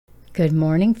Good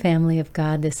morning, family of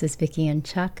God. This is Vicki and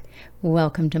Chuck.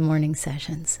 Welcome to Morning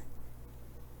Sessions.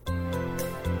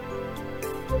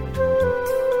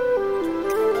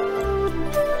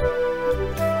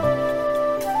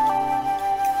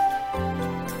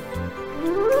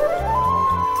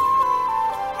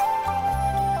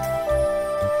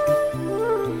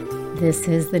 This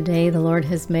is the day the Lord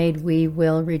has made. We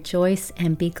will rejoice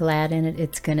and be glad in it.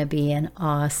 It's going to be an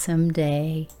awesome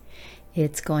day.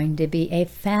 It's going to be a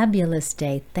fabulous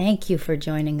day. Thank you for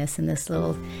joining us in this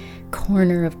little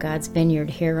corner of God's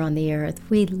vineyard here on the earth.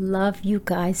 We love you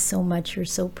guys so much. You're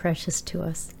so precious to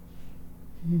us.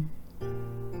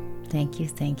 Thank you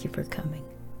for coming.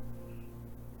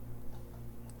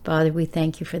 Father, we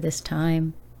thank you for this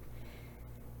time.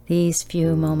 These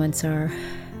few moments are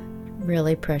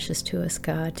really precious to us,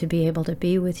 God, to be able to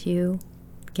be with you,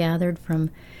 gathered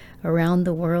from around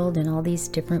the world in all these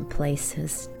different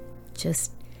places,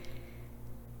 just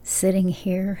sitting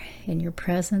here in your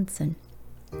presence and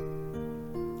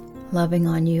loving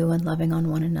on you and loving on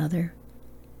one another,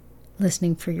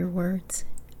 listening for your words.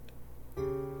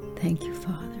 Thank you,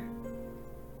 Father.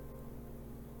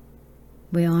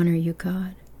 We honor you,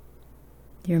 God.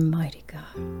 You're mighty, God.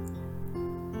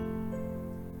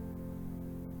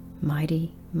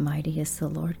 Mighty, mighty is the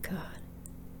Lord God.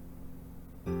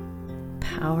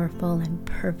 Powerful and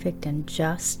perfect and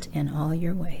just in all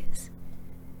your ways.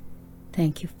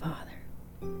 Thank you, Father.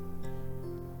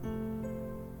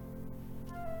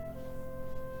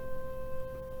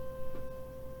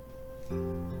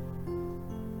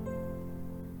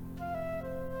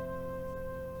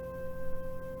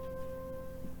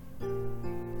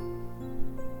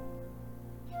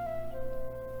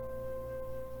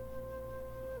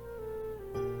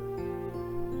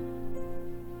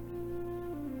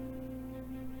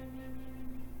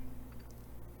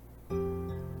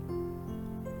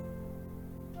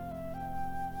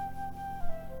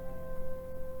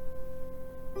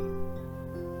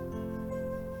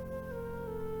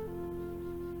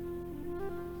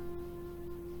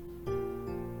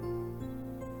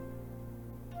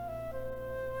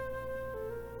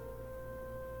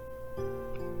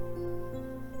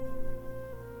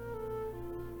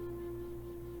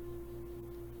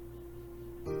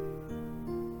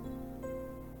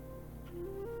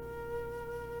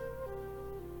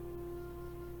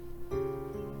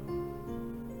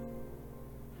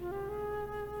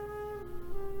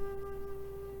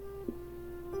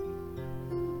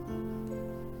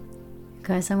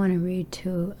 Guys, I want to read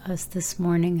to us this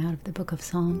morning out of the book of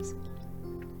Psalms.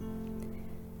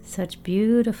 Such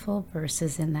beautiful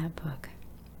verses in that book.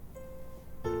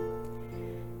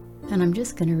 And I'm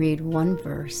just going to read one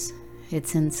verse.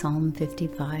 It's in Psalm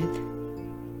 55.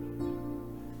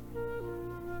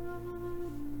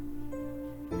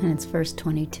 And it's verse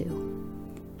 22.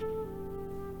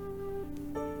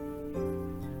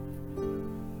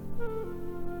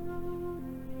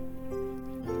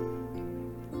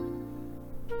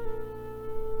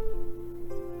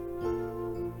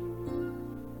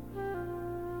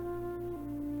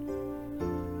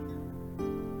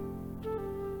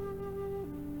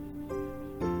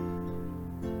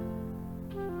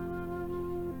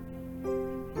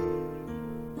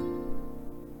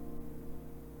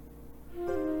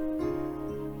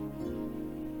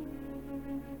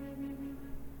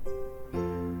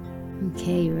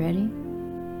 Okay, you ready?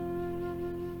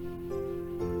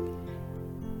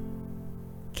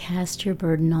 Cast your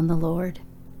burden on the Lord,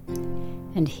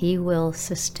 and He will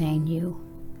sustain you.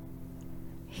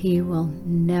 He will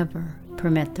never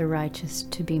permit the righteous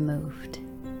to be moved.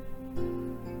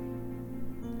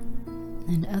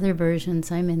 In other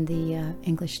versions, I'm in the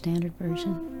English Standard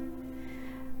Version.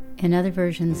 In other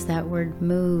versions, that word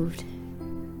moved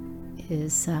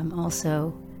is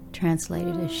also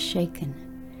translated as shaken.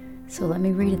 So let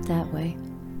me read it that way.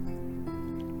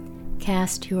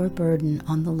 Cast your burden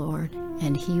on the Lord,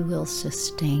 and He will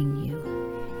sustain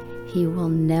you. He will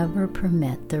never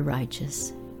permit the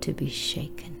righteous to be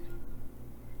shaken.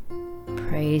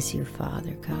 Praise you,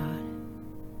 Father God.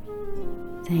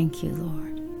 Thank you,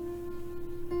 Lord.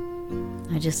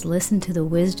 I just listen to the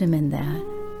wisdom in that.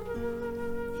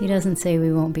 He doesn't say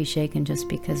we won't be shaken just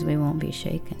because we won't be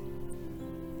shaken.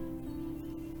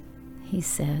 He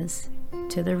says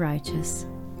to the righteous,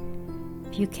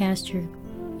 if you cast your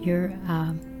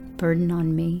burden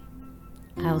on me,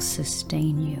 I'll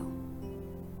sustain you.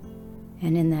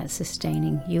 And in that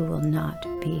sustaining, you will not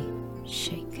be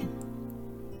shaken.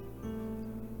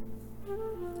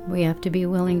 We have to be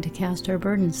willing to cast our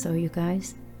burdens, though, you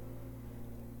guys.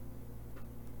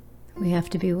 We have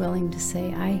to be willing to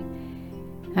say,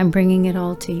 I'm bringing it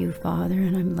all to you, Father,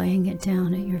 and I'm laying it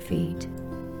down at your feet.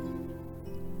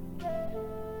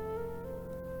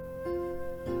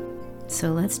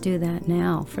 So let's do that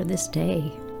now for this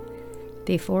day,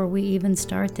 before we even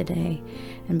start the day,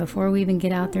 and before we even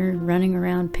get out there running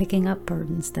around picking up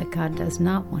burdens that God does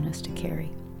not want us to carry.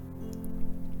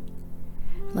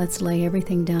 Let's lay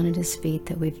everything down at His feet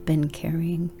that we've been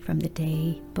carrying from the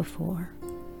day before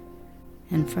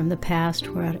and from the past,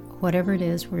 whatever it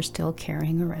is we're still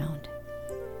carrying around.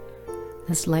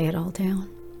 Let's lay it all down.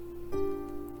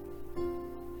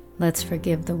 Let's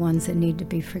forgive the ones that need to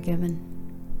be forgiven.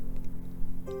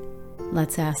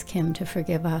 Let's ask Him to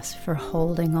forgive us for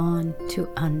holding on to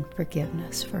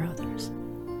unforgiveness for others.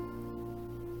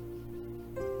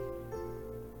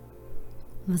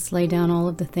 Let's lay down all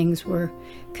of the things we're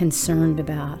concerned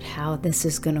about, how this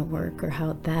is going to work or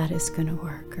how that is going to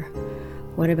work, or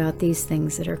what about these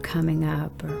things that are coming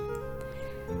up, or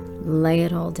lay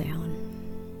it all down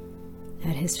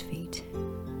at His feet.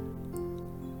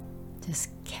 Just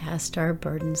cast our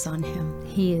burdens on Him.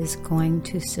 He is going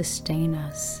to sustain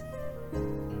us.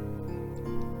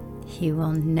 He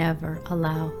will never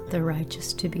allow the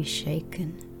righteous to be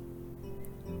shaken.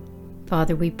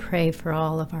 Father, we pray for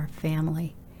all of our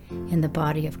family in the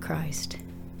body of Christ.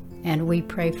 And we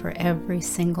pray for every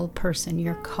single person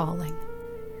You're calling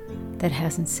that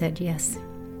hasn't said yes.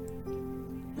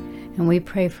 And we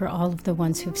pray for all of the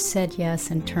ones who've said yes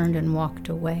and turned and walked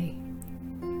away.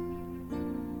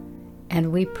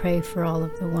 And we pray for all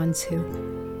of the ones who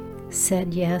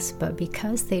said yes, but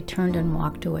because they turned and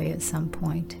walked away at some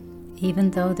point,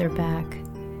 even though they're back,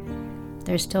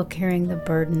 they're still carrying the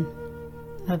burden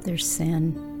of their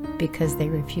sin because they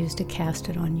refuse to cast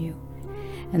it on You.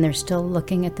 And they're still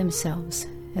looking at themselves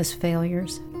as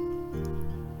failures,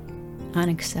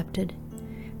 unaccepted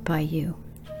by You.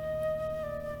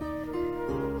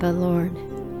 But Lord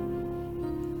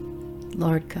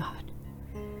God,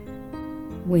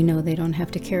 we know they don't have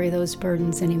to carry those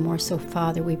burdens anymore. So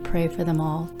Father, we pray for them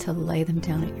all to lay them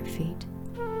down at Your feet.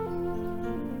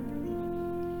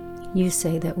 You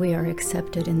say that we are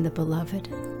accepted in the Beloved.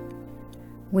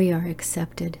 We are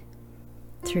accepted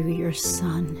through Your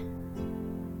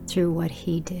Son, through what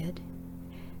He did,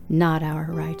 not our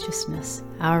righteousness.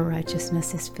 Our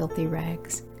righteousness is filthy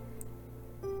rags.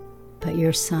 But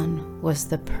Your Son was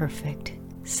the perfect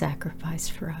sacrifice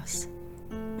for us.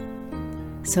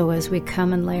 So as we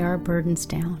come and lay our burdens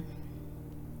down,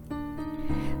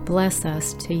 bless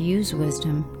us to use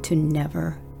wisdom to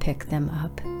never pick them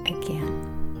up again.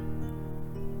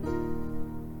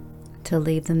 To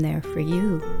leave them there for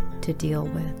You to deal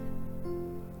with.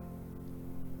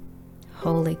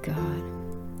 Holy God,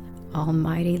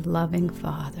 Almighty loving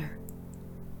Father,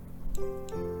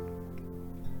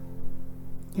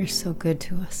 You're so good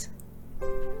to us.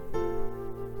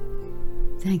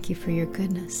 Thank You for Your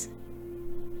goodness.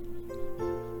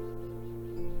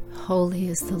 Holy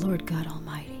is the Lord God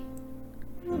Almighty.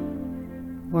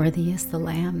 Worthy is the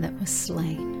Lamb that was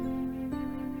slain.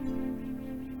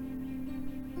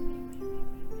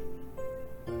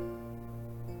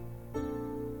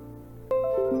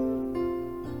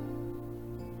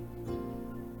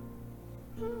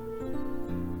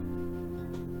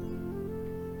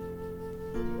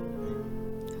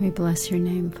 We bless Your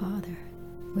name, Father.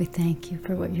 We thank You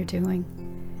for what You're doing.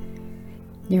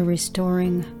 You're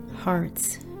restoring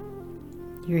hearts.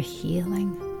 You're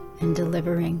healing and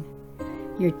delivering.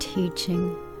 You're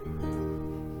teaching.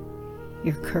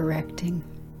 You're correcting.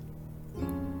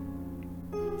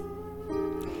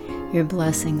 You're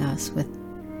blessing us with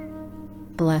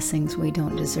blessings we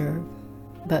don't deserve,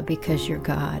 but because You're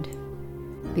God,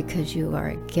 because You are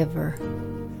a giver,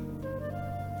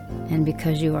 and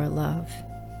because You are love,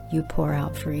 You pour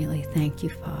out freely. Thank You,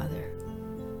 Father.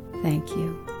 Thank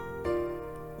You.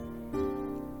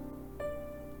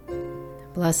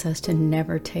 Bless us to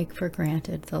never take for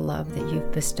granted the love that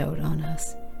You've bestowed on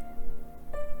us.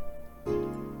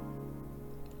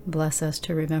 Bless us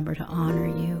to remember to honor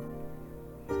You,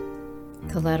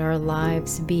 to let our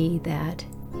lives be that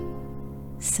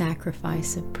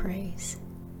sacrifice of praise.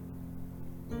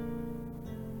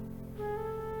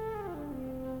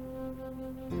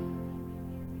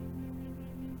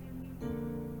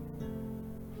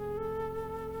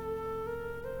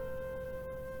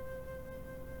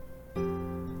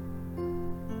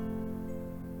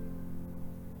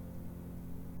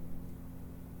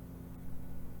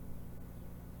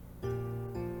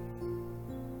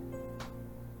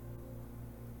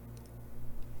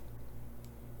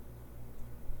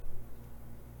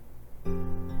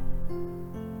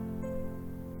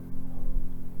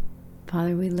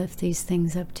 Father, we lift these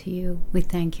things up to You. We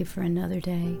thank You for another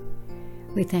day.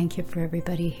 We thank You for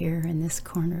everybody here in this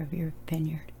corner of Your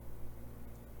vineyard.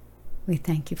 We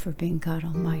thank You for being God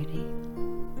Almighty.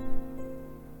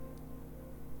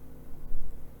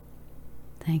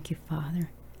 Thank you, Father.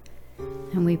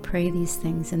 And we pray these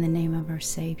things in the name of our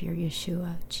Savior,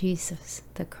 Yeshua, Jesus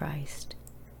the Christ,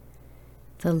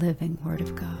 the living Word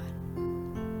of God.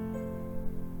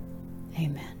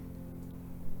 Amen.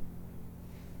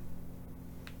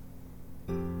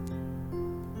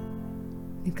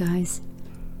 You guys,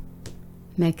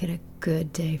 make it a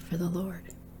good day for the Lord.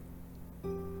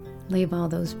 Leave all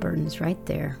those burdens right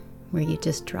there where you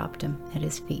just dropped them at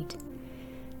His feet.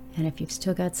 And if you've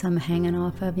still got some hanging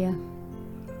off of you,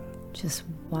 just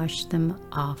wash them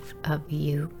off of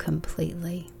you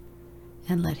completely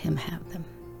and let Him have them.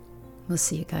 We'll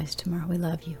see you guys tomorrow. We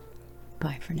love you.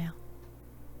 Bye for now.